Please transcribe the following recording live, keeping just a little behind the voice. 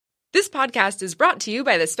podcast is brought to you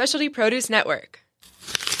by the Specialty Produce Network.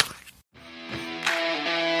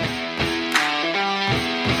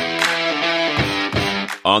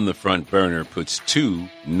 On the Front Burner puts two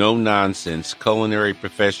no-nonsense culinary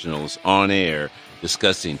professionals on air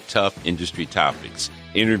discussing tough industry topics,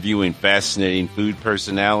 interviewing fascinating food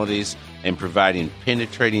personalities, and providing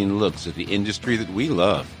penetrating looks at the industry that we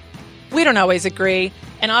love. We don't always agree,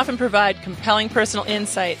 and often provide compelling personal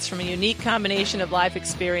insights from a unique combination of life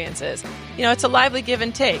experiences. It's a lively give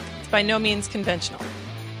and take. It's by no means conventional.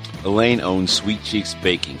 Elaine owns Sweet Cheeks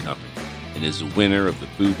Baking Company and is a winner of the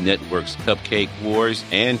Food Network's Cupcake Wars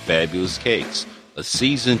and Fabulous Cakes. A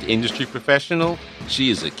seasoned industry professional, she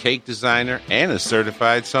is a cake designer and a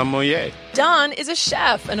certified sommelier. Don is a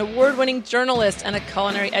chef, an award-winning journalist, and a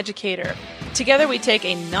culinary educator. Together we take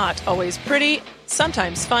a not always pretty,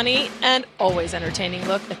 sometimes funny, and always entertaining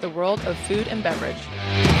look at the world of food and beverage.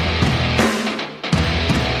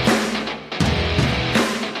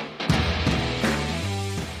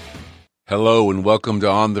 Hello and welcome to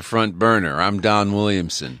On the Front Burner. I'm Don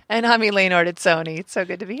Williamson. And I'm Elaine Ardizzoni. It's so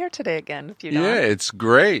good to be here today again with you, Don. Yeah, it's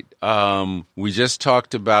great. We just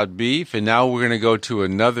talked about beef, and now we're going to go to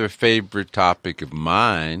another favorite topic of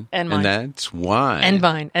mine. And mine. And that's wine. And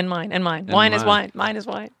mine. Wine is wine. Mine is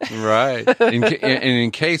wine. Right. And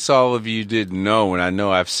in case all of you didn't know, and I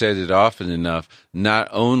know I've said it often enough, not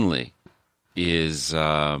only is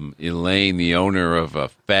Elaine the owner of a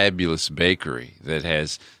fabulous bakery that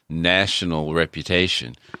has national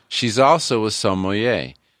reputation, she's also a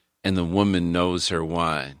sommelier, and the woman knows her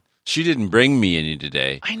wine. She didn't bring me any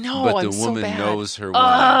today. I know, but I'm the so woman bad. knows her wine.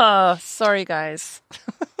 Oh, sorry, guys.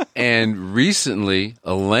 And recently,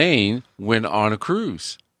 Elaine went on a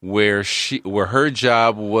cruise where her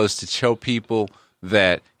job was to show people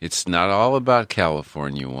that it's not all about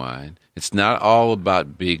California wine. It's not all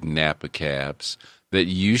about big Napa cabs, that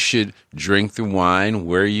you should drink the wine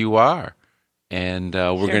where you are. And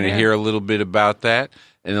we're going to hear a little bit about that.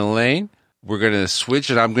 And Elaine, we're going to switch,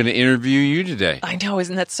 and I'm going to interview you today. I know.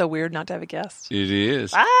 Isn't that so weird not to have a guest? It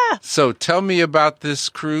is. So tell me about this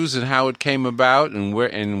cruise and how it came about and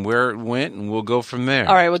where it went, and we'll go from there.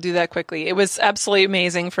 All right, we'll do that quickly. It was absolutely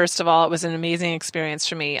amazing. First of all, it was an amazing experience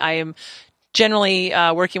for me. I am generally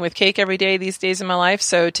working with cake every day these days in my life,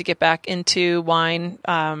 so to get back into wine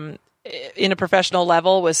in a professional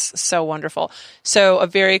level was so wonderful. So a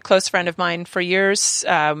very close friend of mine for years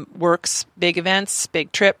works big events,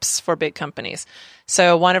 big trips for big companies.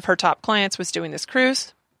 So one of her top clients was doing this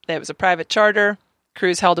cruise. It was a private charter.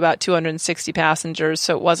 Cruise held about 260 passengers,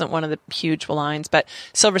 so it wasn't one of the huge lines, but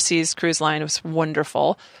Silver Seas Cruise Line was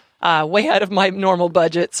wonderful. Way out of my normal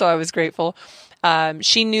budget, so I was grateful.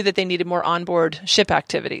 She knew that they needed more onboard ship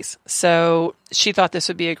activities. So she thought this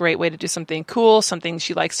would be a great way to do something cool, something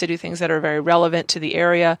she likes to do, things that are very relevant to the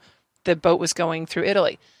area. The boat was going through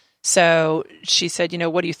Italy. So she said,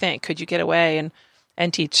 what do you think? Could you get away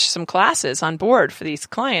and teach some classes on board for these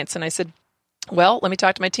clients? And I said, well, let me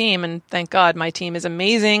talk to my team. And thank God my team is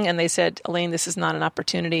amazing. And they said, Elaine, this is not an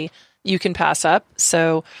opportunity you can pass up.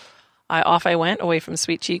 So off I went away from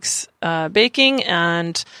Sweet Cheeks Baking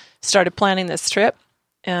and started planning this trip.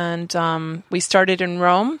 And we started in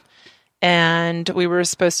Rome, and we were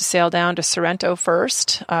supposed to sail down to Sorrento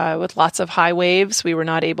first with lots of high waves. We were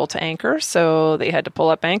not able to anchor, so they had to pull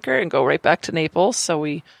up anchor and go right back to Naples. So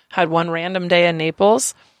we had one random day in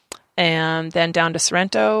Naples, and then down to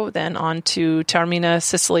Sorrento, then on to Taormina,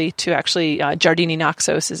 Sicily, to actually Giardini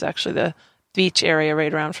Naxos is actually the beach area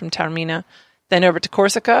right around from Taormina. Then over to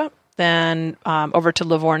Corsica, then over to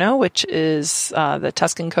Livorno, which is the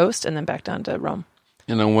Tuscan coast, and then back down to Rome.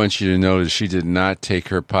 And I want you to notice she did not take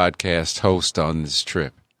her podcast host on this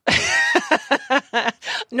trip.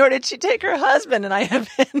 Nor did she take her husband, and I have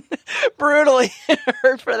been brutally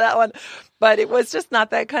hurt for that one. But it was just not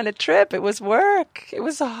that kind of trip. It was work. It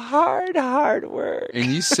was hard work. And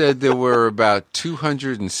you said there were about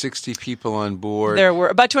 260 people on board. There were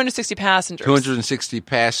about 260 passengers. 260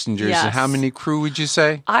 passengers. Yes. And how many crew would you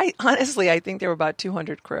say? I think there were about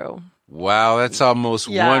 200 crew. Wow, that's almost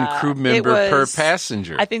one crew member per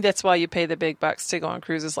passenger. I think that's why you pay the big bucks to go on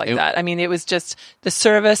cruises like that. I mean, it was just, the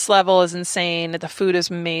service level is insane, the food is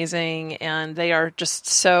amazing, and they are just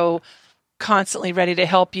so constantly ready to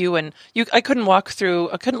help you. And I couldn't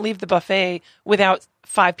leave the buffet without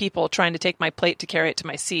 5 people trying to take my plate to carry it to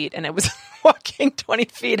my seat, and I was walking 20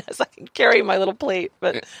 feet as I can carry my little plate.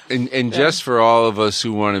 But just for all of us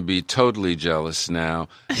who want to be totally jealous now,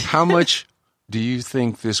 how much do you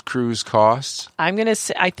think this cruise costs? I'm going to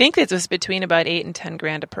say, I think it was between about $8,000 and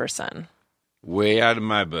 $10,000 a person. Way out of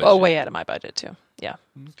my budget. Oh, way out of my budget too. Yeah.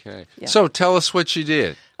 Okay. Yeah. So tell us what you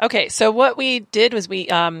did. Okay, so what we did was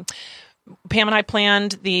Pam and I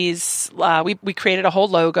planned these. We created a whole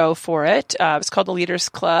logo for it. It was called the Leaders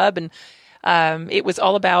Club, and it was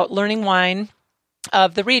all about learning wine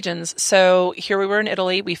of the regions. So here we were in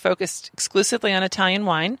Italy. We focused exclusively on Italian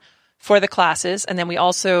wine for the classes, and then we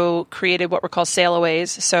also created what were called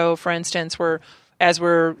sailaways. So, for instance, as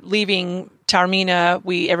we're leaving Taormina,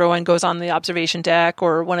 everyone goes on the observation deck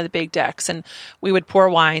or one of the big decks, and we would pour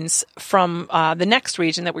wines from the next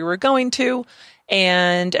region that we were going to,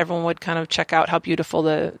 and everyone would kind of check out how beautiful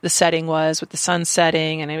the setting was with the sun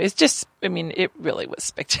setting, and it was just, I mean, it really was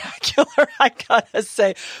spectacular, I gotta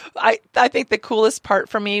say. I think the coolest part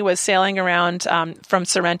for me was sailing around from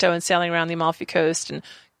Sorrento and sailing around the Amalfi Coast and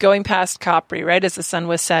going past Capri right as the sun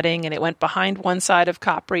was setting, and it went behind one side of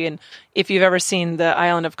Capri. And if you've ever seen the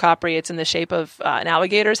island of Capri, it's in the shape of an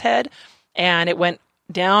alligator's head, and it went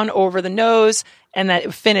down over the nose, and that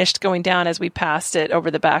it finished going down as we passed it over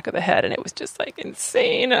the back of the head, and it was just like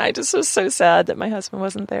insane. And I just was so sad that my husband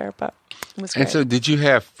wasn't there, but it was great. And so did you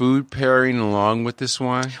have food pairing along with this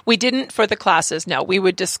wine? We didn't for the classes, no. We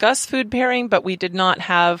would discuss food pairing, but we did not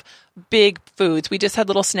have big foods. We just had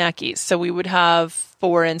little snackies. So we would have,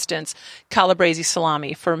 for instance, calabrese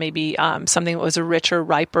salami for maybe something that was a richer,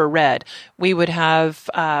 riper red. We would have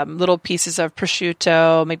little pieces of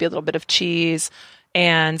prosciutto, maybe a little bit of cheese,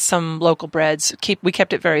 and some local breads. We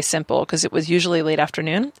kept it very simple because it was usually late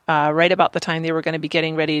afternoon, right about the time they were going to be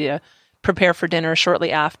getting ready to prepare for dinner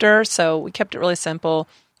shortly after. So we kept it really simple.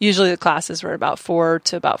 Usually the classes were about 4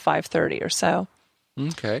 to about 5:30 or so.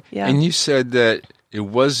 Okay. Yeah. And you said that it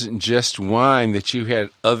wasn't just wine, that you had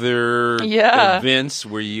other events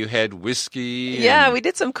where you had whiskey. Yeah, we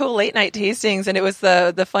did some cool late night tastings, and it was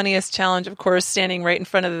the funniest challenge, of course, standing right in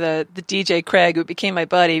front of the DJ Craig, who became my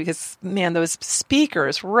buddy, because, man, those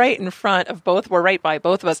speakers right in front of were right by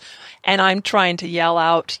both of us, and I'm trying to yell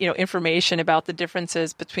out, information about the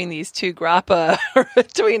differences between these two grappa, or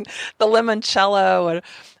between the limoncello,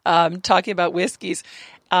 and talking about whiskeys.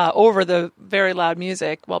 Over the very loud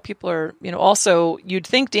music, while people are, also, you'd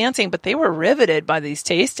think dancing, but they were riveted by these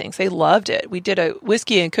tastings. They loved it. We did a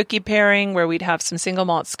whiskey and cookie pairing where we'd have some single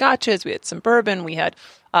malt scotches. We had some bourbon. We had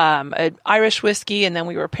an Irish whiskey, and then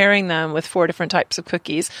we were pairing them with 4 different types of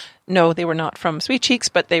cookies. No, they were not from Sweet Cheeks,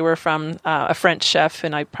 but they were from a French chef,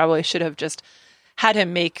 and I probably should have just had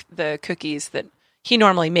him make the cookies that he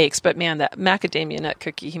normally makes, but man, that macadamia nut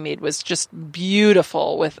cookie he made was just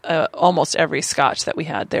beautiful with almost every scotch that we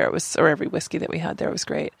had there. Or every whiskey that we had there was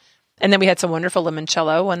great. And then we had some wonderful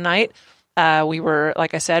limoncello one night. We were,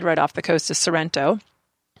 like I said, right off the coast of Sorrento.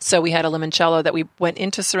 So we had a limoncello that we went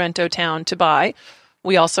into Sorrento town to buy.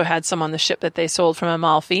 We also had some on the ship that they sold from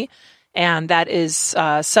Amalfi. And that is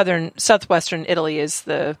southwestern Italy is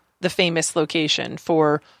the famous location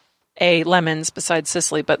for lemons besides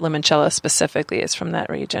Sicily, but limoncello specifically is from that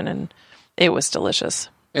region, and it was delicious.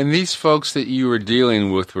 And these folks that you were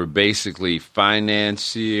dealing with were basically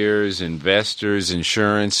financiers, investors,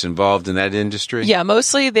 insurance, involved in that industry? Yeah,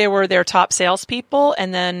 mostly they were their top salespeople,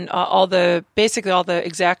 and then all the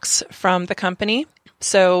execs from the company.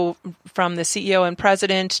 So from the CEO and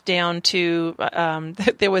president down to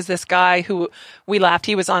there was this guy who we laughed.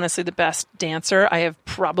 He was honestly the best dancer I have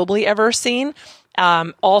probably ever seen.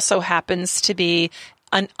 Also happens to be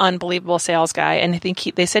an unbelievable sales guy. And I think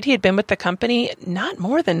they said he had been with the company not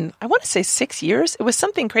more than, I want to say 6 years. It was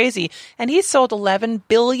something crazy. And he sold $11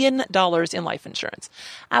 billion in life insurance.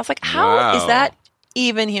 I was like, how is that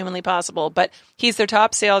even humanly possible? But he's their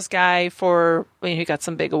top sales guy he got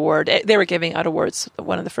some big award. They were giving out awards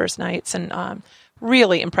one of the first nights, and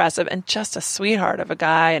really impressive, and just a sweetheart of a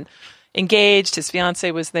guy, and engaged. His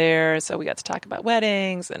fiance was there. So we got to talk about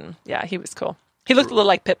weddings, and yeah, he was cool. He looked a little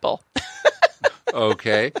like Pitbull.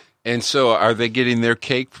 Okay. And so are they getting their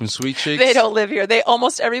cake from Sweet Cheeks? They don't live here.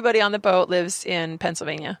 Almost everybody on the boat lives in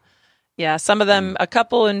Pennsylvania. Yeah, some of them, a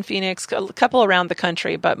couple in Phoenix, a couple around the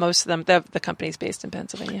country, but most of them, the company's based in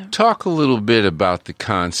Pennsylvania. Talk a little bit about the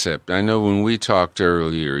concept. I know when we talked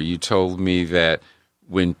earlier, you told me that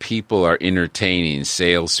when people are entertaining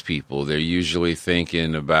salespeople, they're usually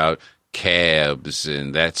thinking about cabs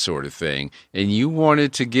and that sort of thing. And you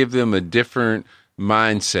wanted to give them a different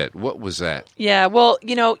mindset. What was that? Yeah, well,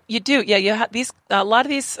 you do. Yeah, you have a lot of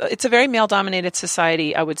these, it's a very male-dominated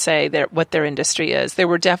society, I would say, what their industry is. There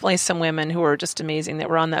were definitely some women who were just amazing that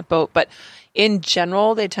were on that boat, but in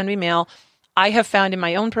general, they tend to be male. I have found in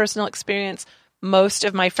my own personal experience, most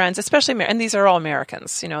of my friends, especially, and these are all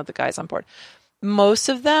Americans, the guys on board, most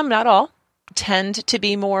of them, not all, tend to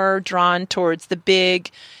be more drawn towards the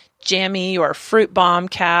big jammy or fruit bomb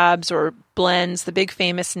cabs or blends, the big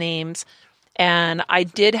famous names. And I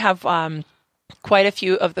did have quite a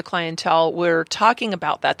few of the clientele were talking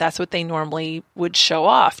about that. That's what they normally would show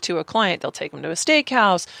off to a client. They'll take them to a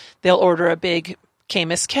steakhouse. They'll order a big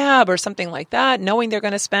Caymus cab or something like that, knowing they're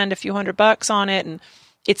going to spend a few $100 on it. And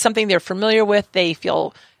it's something they're familiar with. They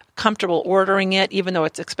feel comfortable ordering it, even though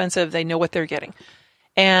it's expensive. They know what they're getting.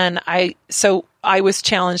 And I was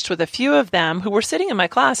challenged with a few of them who were sitting in my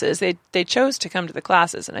classes. They chose to come to the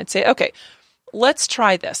classes, and I'd say, okay, let's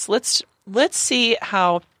try this. Let's see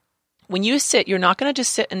how, when you sit, you're not going to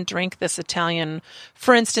just sit and drink this Italian,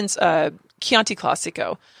 for instance, Chianti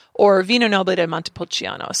Classico or Vino Nobile del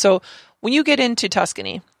Montepulciano. So when you get into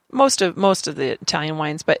Tuscany, most of the Italian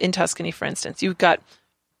wines, but in Tuscany, for instance, you've got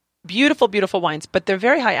beautiful, beautiful wines, but they're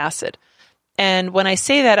very high acid. And when I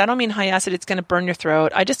say that, I don't mean high acid, it's going to burn your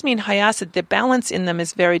throat. I just mean high acid. The balance in them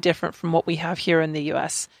is very different from what we have here in the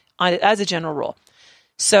U.S. As a general rule.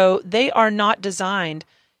 So they are not designed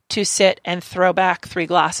to sit and throw back 3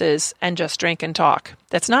 glasses and just drink and talk.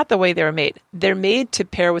 That's not the way they're made. They're made to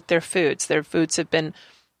pair with their foods. Their foods have been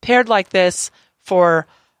paired like this for,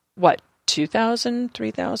 2,000,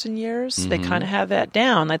 3,000 years? Mm-hmm. They kind of have that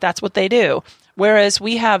down. Like, that's what they do. Whereas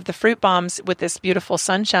we have the fruit bombs with this beautiful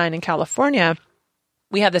sunshine in California,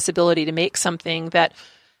 we have this ability to make something that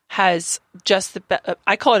has just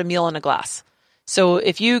I call it a meal in a glass. So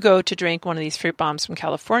if you go to drink one of these fruit bombs from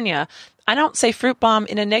California, I don't say fruit bomb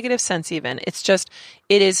in a negative sense even. It's just,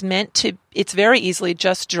 it's very easily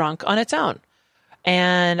just drunk on its own.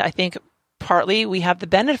 And I think partly we have the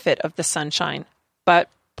benefit of the sunshine, but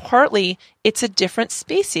partly it's a different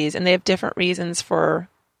species and they have different reasons for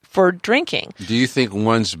drinking. Do you think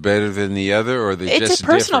one's better than the other, or are they just different? It's a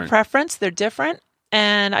personal preference. They're different.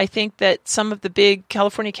 And I think that some of the big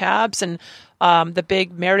California cabs and the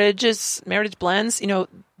big Meritage blends,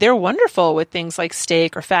 they're wonderful with things like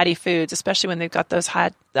steak or fatty foods, especially when they've got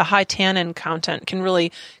the high tannin content can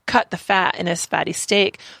really cut the fat in a fatty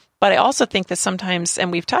steak. But I also think that sometimes,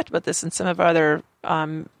 and we've talked about this in some of our other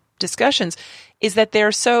discussions, is that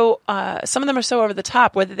they're some of them are so over the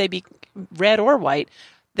top, whether they be red or white,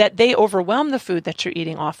 that they overwhelm the food that you're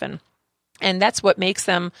eating often. And that's what makes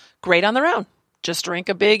them great on their own. Just drink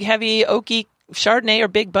a big, heavy, oaky Chardonnay or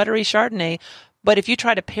big, buttery Chardonnay. But if you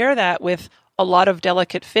try to pair that with a lot of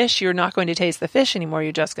delicate fish, you're not going to taste the fish anymore.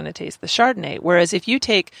 You're just going to taste the Chardonnay. Whereas if you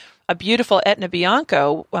take a beautiful Etna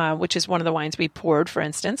Bianco, which is one of the wines we poured, for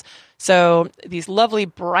instance, so these lovely,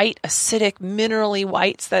 bright, acidic, minerally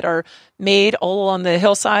whites that are made all on the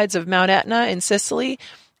hillsides of Mount Etna in Sicily,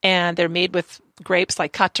 and they're made with grapes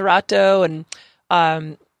like Catarratto and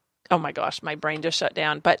oh my gosh, my brain just shut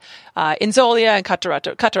down. But Inzolia and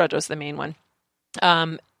Catarratto. Catarratto is the main one.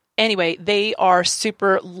 Anyway, they are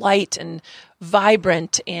super light and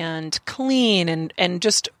vibrant and clean and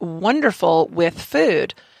just wonderful with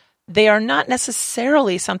food. They are not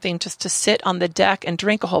necessarily something just to sit on the deck and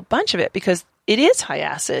drink a whole bunch of it, because it is high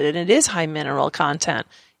acid and it is high mineral content.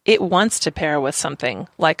 It wants to pair with something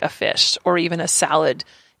like a fish or even a salad.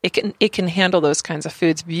 It can handle those kinds of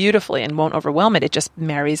foods beautifully and won't overwhelm it. It just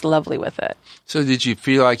marries lovely with it. So did you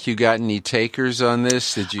feel like you got any takers on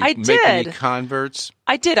this? Did you make any converts?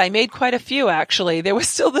 I did. I made quite a few, actually. There was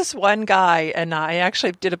still this one guy, and I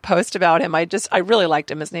actually did a post about him. I really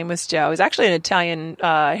liked him. His name was Joe. He's actually an Italian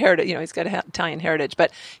heritage. He's got Italian heritage,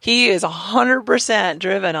 but he is 100%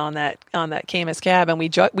 driven on that Caymus cab, and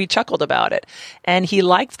we chuckled about it. And he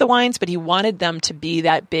liked the wines, but he wanted them to be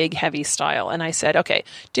that big, heavy style. And I said, okay,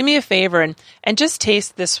 do me a favor and just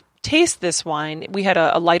taste this wine. We had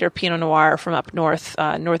a lighter Pinot Noir from up north,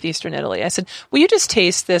 northeastern Italy. I said, will you just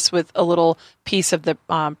taste this with a little piece of the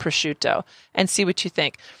prosciutto and see what you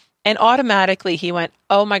think? And automatically he went,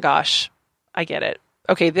 oh my gosh, I get it.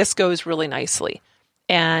 Okay, this goes really nicely.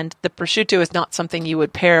 And the prosciutto is not something you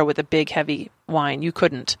would pair with a big, heavy wine. You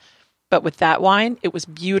couldn't. But with that wine, it was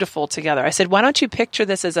beautiful together. I said, why don't you picture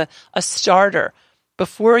this as a starter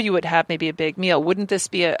before you would have maybe a big meal? Wouldn't this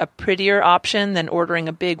be a prettier option than ordering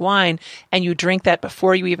a big wine and you drink that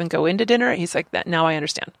before you even go into dinner? He's like, that. Now I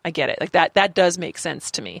understand. I get it. Like that does make sense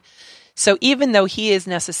to me. So even though he is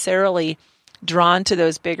necessarily drawn to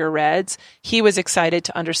those bigger reds, he was excited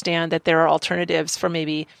to understand that there are alternatives for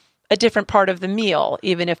maybe a different part of the meal,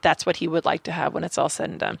 even if that's what he would like to have when it's all said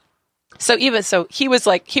and done. So he was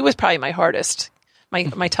probably my hardest,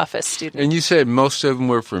 my toughest student. And you said most of them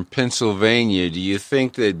were from Pennsylvania. Do you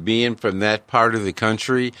think that being from that part of the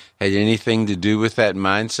country had anything to do with that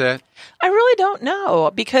mindset? I really don't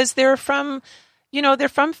know, because they're from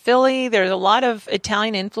Philly. There's a lot of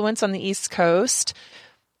Italian influence on the East Coast.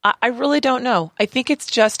 I really don't know. I think it's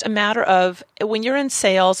just a matter of when you're in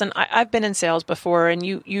sales, and I've been in sales before, and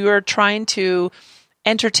you are trying to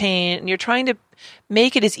entertain, and you're trying to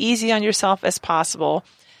make it as easy on yourself as possible,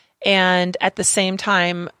 and at the same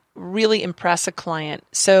time really impress a client.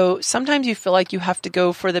 So sometimes you feel like you have to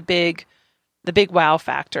go for the big wow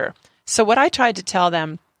factor. So what I tried to tell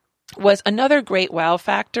them was another great wow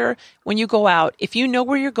factor when you go out, if you know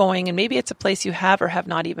where you're going and maybe it's a place you have or have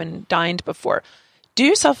not even dined before, do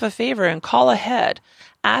yourself a favor and call ahead.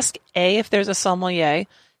 Ask if there's a sommelier,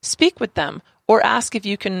 speak with them, or ask if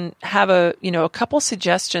you can have a couple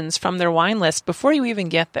suggestions from their wine list before you even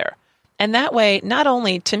get there. And that way, not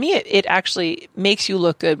only, to me, it actually makes you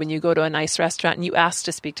look good when you go to a nice restaurant and you ask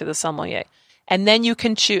to speak to the sommelier. And then you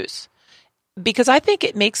can choose. Because I think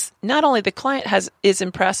it makes not only the client is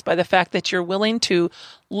impressed by the fact that you're willing to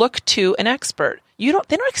look to an expert. They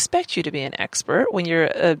don't expect you to be an expert when you're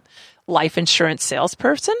a life insurance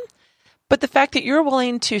salesperson, but the fact that you're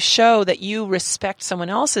willing to show that you respect someone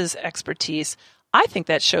else's expertise, I think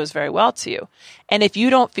that shows very well to you. And if you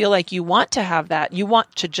don't feel like you want to have that, you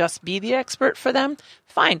want to just be the expert for them,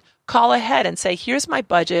 fine. Call ahead and say, here's my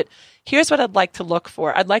budget. Here's what I'd like to look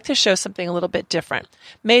for. I'd like to show something a little bit different.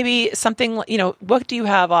 Maybe something, what do you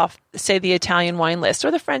have off, say, the Italian wine list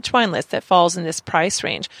or the French wine list that falls in this price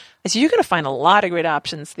range? So you're going to find a lot of great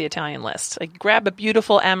options, the Italian list. Like grab a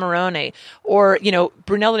beautiful Amarone or,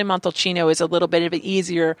 Brunello di Montalcino is a little bit of an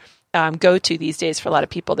easier go-to these days for a lot of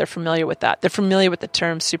people. They're familiar with that. They're familiar with the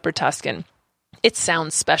term Super Tuscan. It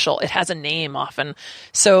sounds special. It has a name often.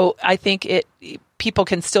 So I think people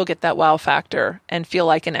can still get that wow factor and feel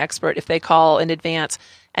like an expert if they call in advance.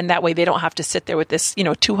 And that way they don't have to sit there with this,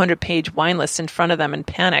 200-page wine list in front of them and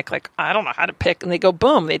panic. Like, I don't know how to pick. And they go,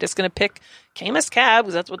 boom, they're just going to pick Caymus Cab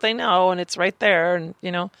because that's what they know. And it's right there. And,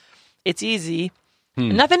 it's easy.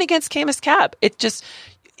 Nothing against Caymus Cab.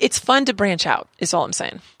 It's fun to branch out is all I'm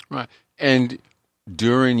saying. Right. And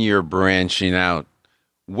during your branching out,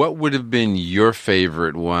 what would have been your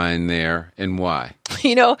favorite wine there and why?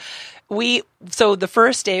 So the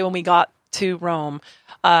first day when we got to Rome,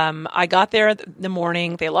 I got there in the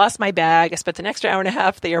morning. They lost my bag. I spent an extra hour and a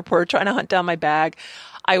half at the airport trying to hunt down my bag.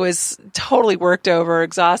 I was totally worked over,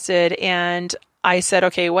 exhausted. And I said,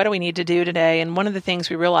 okay, what do we need to do today? And one of the things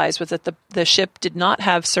we realized was that the ship did not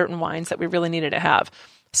have certain wines that we really needed to have.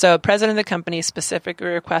 So president of the company specifically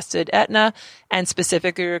requested Etna and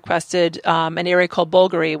specifically requested an area called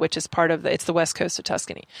Bulgari, which is it's the west coast of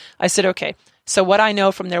Tuscany. I said, okay, so what I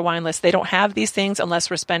know from their wine list, they don't have these things unless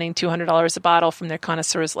we're spending $200 a bottle from their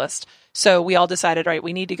connoisseurs list. So we all decided, right,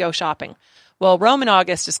 we need to go shopping. Well, Rome in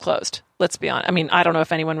August is closed. Let's be honest. I mean, I don't know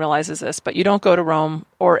if anyone realizes this, but you don't go to Rome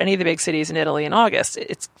or any of the big cities in Italy in August.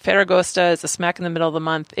 It's Ferragosta. It's the smack in the middle of the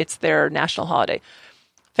month. It's their national holiday.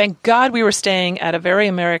 Thank God we were staying at a very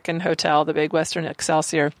American hotel, the Big Western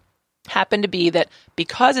Excelsior. Happened to be that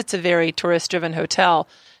because it's a very tourist-driven hotel,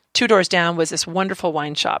 2 doors down was this wonderful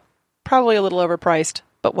wine shop. Probably a little overpriced,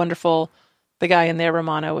 but wonderful. The guy in there,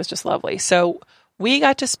 Romano, was just lovely. So we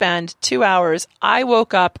got to spend 2 hours. I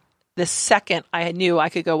woke up the second I knew I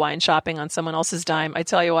could go wine shopping on someone else's dime. I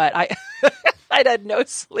tell you what, I had no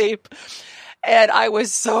sleep. And I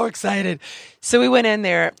was so excited. So we went in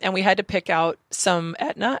there and we had to pick out some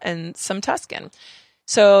Etna and some Tuscan.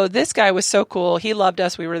 So this guy was so cool. He loved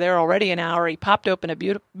us. We were there already an hour. He popped open a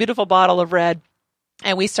beautiful bottle of red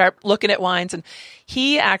and we start looking at wines. And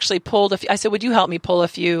he actually pulled I said, would you help me pull a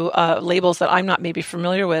few labels that I'm not maybe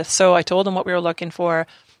familiar with? So I told him what we were looking for.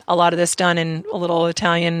 A lot of this done in a little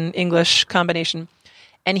Italian-English combination.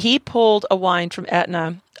 And he pulled a wine from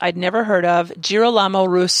Etna I'd never heard of. Girolamo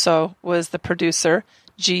Russo was the producer.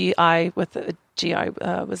 G-I with the G-I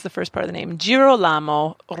was the first part of the name.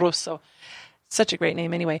 Girolamo Russo. Such a great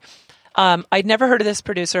name anyway. I'd never heard of this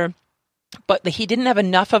producer, but he didn't have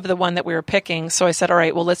enough of the one that we were picking. So I said, all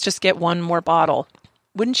right, well, let's just get one more bottle.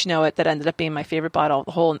 Wouldn't you know it, that ended up being my favorite bottle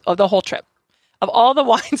of the whole trip. Of all the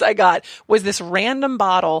wines I got was this random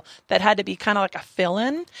bottle that had to be kind of like a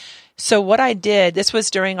fill-in. So what I did, this was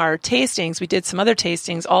during our tastings. We did some other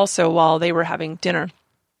tastings also while they were having dinner.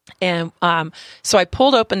 And so I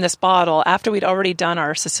pulled open this bottle after we'd already done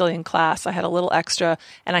our Sicilian class. I had a little extra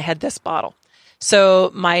and I had this bottle. So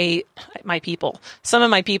my people, some of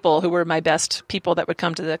my people who were my best people that would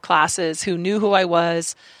come to the classes, who knew who I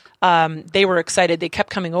was, they were excited. They kept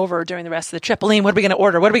coming over during the rest of the trip. Elaine, what are we going to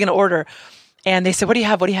order? What are we going to order? And they said, what do you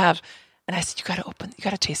have? What do you have? And I said, you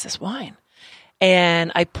got to taste this wine.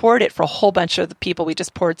 And I poured it for a whole bunch of the people. We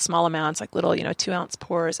just poured small amounts, like little, 2-ounce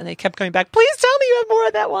pours. And they kept coming back, please tell me you have more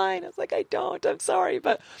of that wine. I was like, I don't. I'm sorry.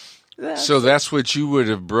 But so that's what you would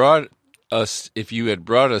have brought us if you had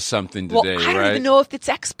brought us something today, I don't even know if it's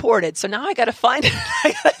exported. So now I got to find it.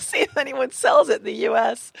 I got to see if anyone sells it in the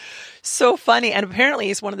U.S. So funny. And apparently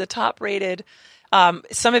he's one of the top-rated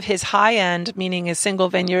some of his high end, meaning his single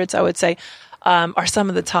vineyards, I would say, are some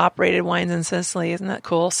of the top rated wines in Sicily. Isn't that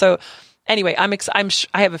cool? So anyway,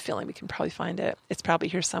 I have a feeling we can probably find it. It's probably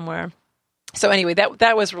here somewhere. So anyway,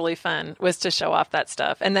 that was really fun, was to show off that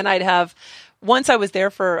stuff. And then once I was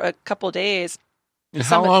there for a couple of days. And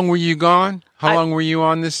how long were you gone? How long were you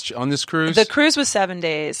on this cruise? The cruise was 7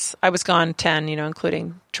 days. I was gone 10,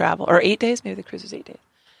 including travel, or 8 days. Maybe the cruise was 8 days.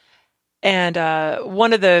 And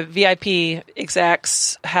one of the VIP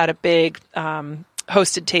execs had a big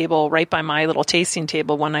hosted table right by my little tasting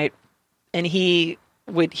table one night, and he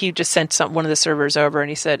just sent one of the servers over, and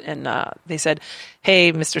he said, they said,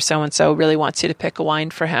 "Hey, Mr. So and So really wants you to pick a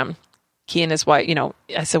wine for him." He and his wife,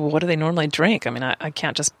 I said, "Well, what do they normally drink? I mean, I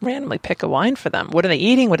can't just randomly pick a wine for them. What are they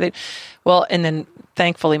eating? Well, and then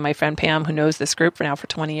thankfully my friend Pam, who knows this group for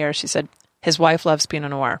 20 years, she said, his wife loves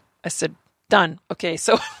Pinot Noir. I said, done. Okay.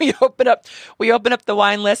 So we open up the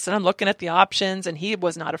wine list, and I'm looking at the options, and he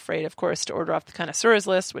was not afraid, of course, to order off the connoisseurs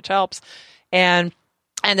list, which helps. And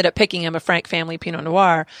I ended up picking him a Frank Family Pinot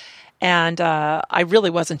Noir. And I really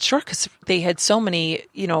wasn't sure because they had so many,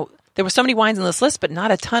 there were so many wines on this list, but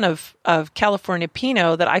not a ton of California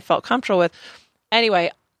Pinot that I felt comfortable with.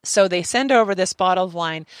 Anyway, so they send over this bottle of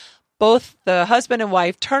wine. Both the husband and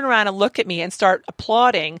wife turn around and look at me and start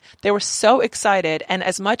applauding. They were so excited. And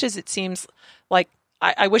as much as it seems like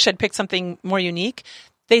I wish I'd picked something more unique,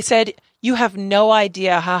 they said, "You have no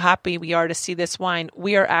idea how happy we are to see this wine.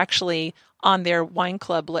 We are actually on their wine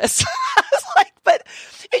club list." I was like, "But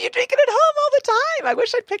you drink it at home all the time. I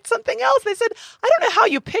wish I'd picked something else." They said, "I don't know how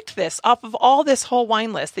you picked this off of all this whole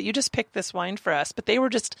wine list, that you just picked this wine for us." But they were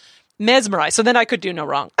just mesmerized. So then I could do no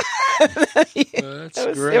wrong. That's great.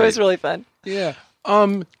 It was really fun. Yeah.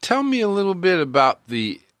 Tell me a little bit about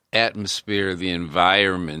the atmosphere, the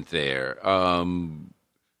environment there.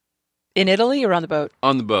 In Italy or on the boat?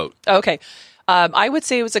 On the boat. Okay. I would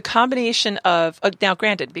say it was a combination of, now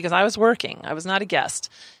granted, because I was working, I was not a guest.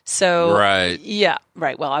 So, right. Yeah,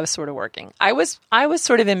 right. Well, I was sort of working. I was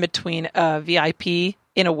sort of in between a VIP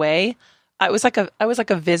in a way. I was like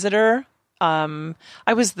a visitor.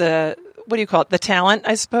 I was the the talent,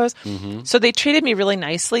 I suppose. Mm-hmm. So they treated me really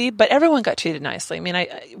nicely, but everyone got treated nicely. I mean,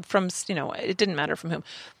 it didn't matter from whom,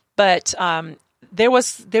 but there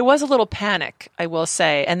was a little panic, I will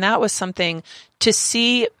say, and that was something to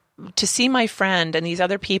see my friend and these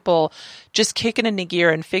other people just kick it into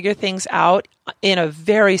gear and figure things out in a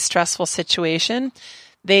very stressful situation.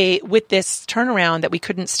 With this turnaround that we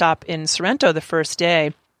couldn't stop in Sorrento the first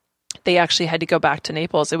day, they actually had to go back to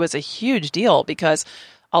Naples. It was a huge deal because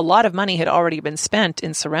a lot of money had already been spent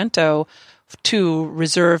in Sorrento to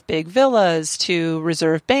reserve big villas, to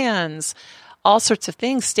reserve bands, all sorts of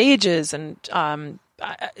things, stages and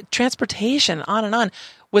transportation, on and on,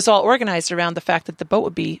 was all organized around the fact that the boat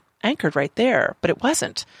would be anchored right there, but it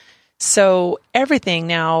wasn't. So everything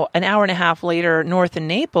now, an hour and a half later, north in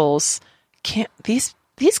Naples, these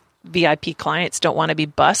VIP clients don't want to be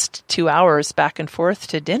bussed 2 hours back and forth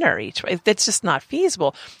to dinner each way. It's just not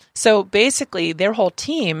feasible. So basically, their whole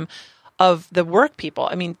team of the work people,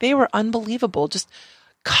 I mean, they were unbelievable, just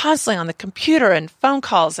constantly on the computer and phone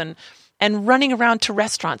calls and running around to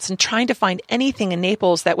restaurants and trying to find anything in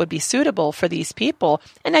Naples that would be suitable for these people.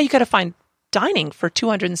 And now you got to find dining for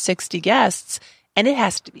 260 guests, and it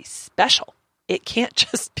has to be special. It can't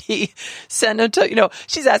just be send them to,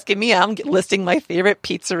 she's asking me, I'm listing my favorite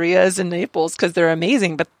pizzerias in Naples because they're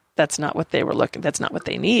amazing, but that's not what they were looking. That's not what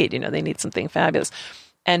they need. They need something fabulous.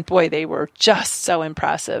 And boy, they were just so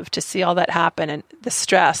impressive to see all that happen. And the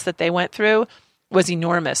stress that they went through was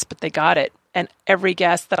enormous, but they got it. And every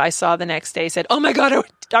guest that I saw the next day said, "Oh my God,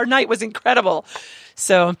 our night was incredible."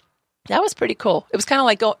 So that was pretty cool. It was kind of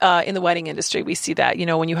like in the wedding industry, we see that,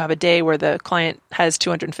 when you have a day where the client has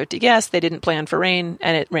 250 guests, they didn't plan for rain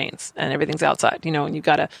and it rains and everything's outside, and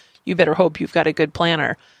you better hope you've got a good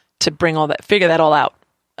planner to figure that all out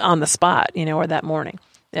on the spot, or that morning.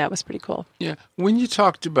 Yeah, it was pretty cool. Yeah. When you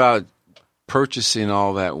talked about purchasing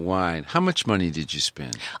all that wine, how much money did you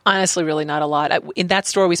spend? Honestly, really not a lot. In that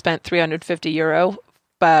store, we spent €350,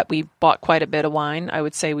 but we bought quite a bit of wine. I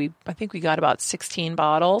would say I think we got about 16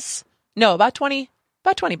 bottles. No, about 20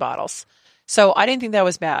 bottles. So I didn't think that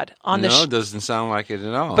was bad. It doesn't sound like it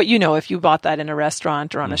at all. But if you bought that in a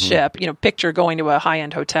restaurant or on a ship, picture going to a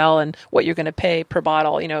high-end hotel and what you're going to pay per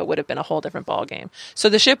bottle, it would have been a whole different ballgame. So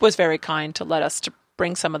the ship was very kind to let us to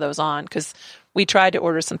bring some of those on because we tried to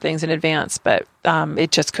order some things in advance, but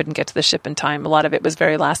it just couldn't get to the ship in time. A lot of it was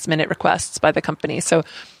very last-minute requests by the company. So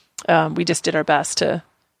we just did our best to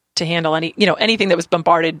handle anything that was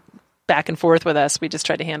bombarded back and forth with us. We just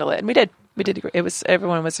tried to handle it, and we did.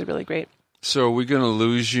 Everyone was really great. So are we going to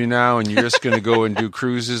lose you now, and you're just going to go and do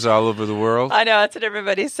cruises all over the world? I know, that's what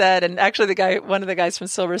everybody said. And actually, one of the guys from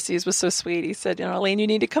Silver Seas was so sweet. He said, Elaine, you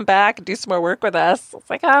need to come back and do some more work with us. It's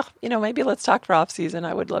like, maybe let's talk for off season.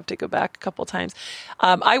 I would love to go back a couple times.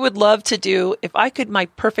 I would love to do, if I could, my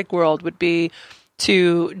perfect world would be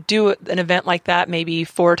to do an event like that maybe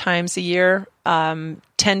 4 times a year, 10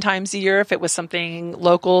 times a year if it was something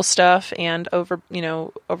local stuff and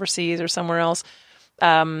overseas or somewhere else.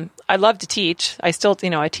 I love to teach. I still,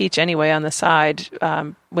 I teach anyway on the side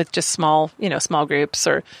with just small groups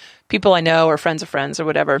or people I know or friends of friends or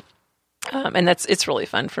whatever. And it's really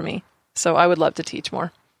fun for me. So I would love to teach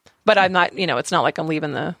more. But I'm not, it's not like I'm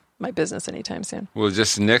leaving my business anytime soon. Well,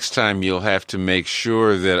 just next time you'll have to make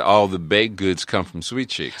sure that all the baked goods come from Sweet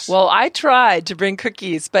Cheeks. Well, I tried to bring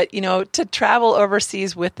cookies, but, to travel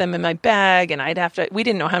overseas with them in my bag, and we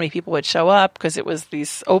didn't know how many people would show up because it was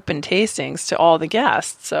these open tastings to all the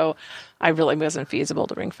guests. So I really wasn't feasible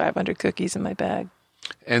to bring 500 cookies in my bag.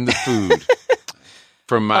 And the food,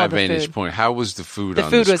 from my vantage food. point, how was the food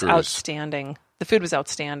on The this food was cruise? outstanding. The food was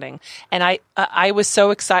outstanding. And I was so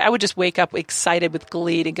excited. I would just wake up excited with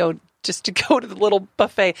glee to go to the little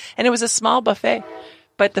buffet. And it was a small buffet.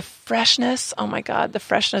 But the freshness, oh my God, the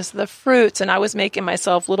freshness of the fruits. And I was making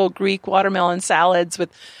myself little Greek watermelon salads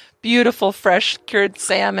with beautiful fresh cured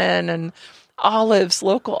salmon and olives,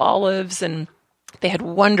 local olives. And they had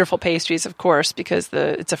wonderful pastries, of course, because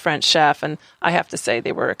it's a French chef. And I have to say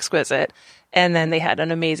they were exquisite. And then they had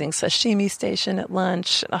an amazing sashimi station at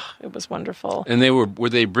lunch. Oh, it was wonderful. And were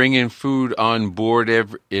they bringing food on board at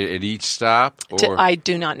each stop? Or? I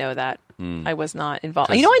do not know that. I was not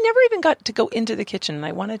involved. I never even got to go into the kitchen, and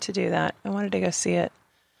I wanted to do that. I wanted to go see it.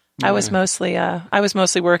 Yeah. I was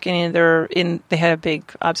mostly working they had a big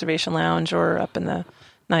observation lounge or up in the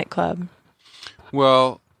nightclub.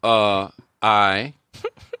 Well, I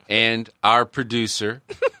and our producer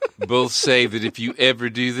both say that if you ever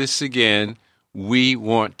do this again, we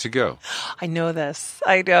want to go. I know this.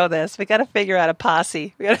 We got to figure out a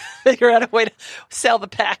posse. We got to figure out a way to sell the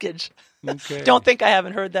package. Okay. Don't think I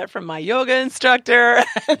haven't heard that from my yoga instructor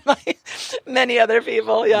and many other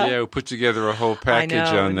people. Yeah, we'll put together a whole package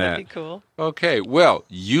on that. That'd be cool. Okay, well,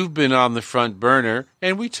 you've been on the front burner,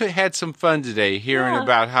 and we had some fun today hearing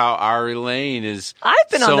about how our Elaine is I've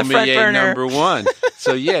been on the front burner. number one.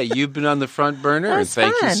 So, you've been on the front burner, and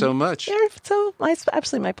thank you so much.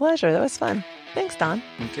 Absolutely my pleasure. That was fun. Thanks, Don.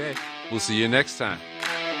 Okay, we'll see you next time.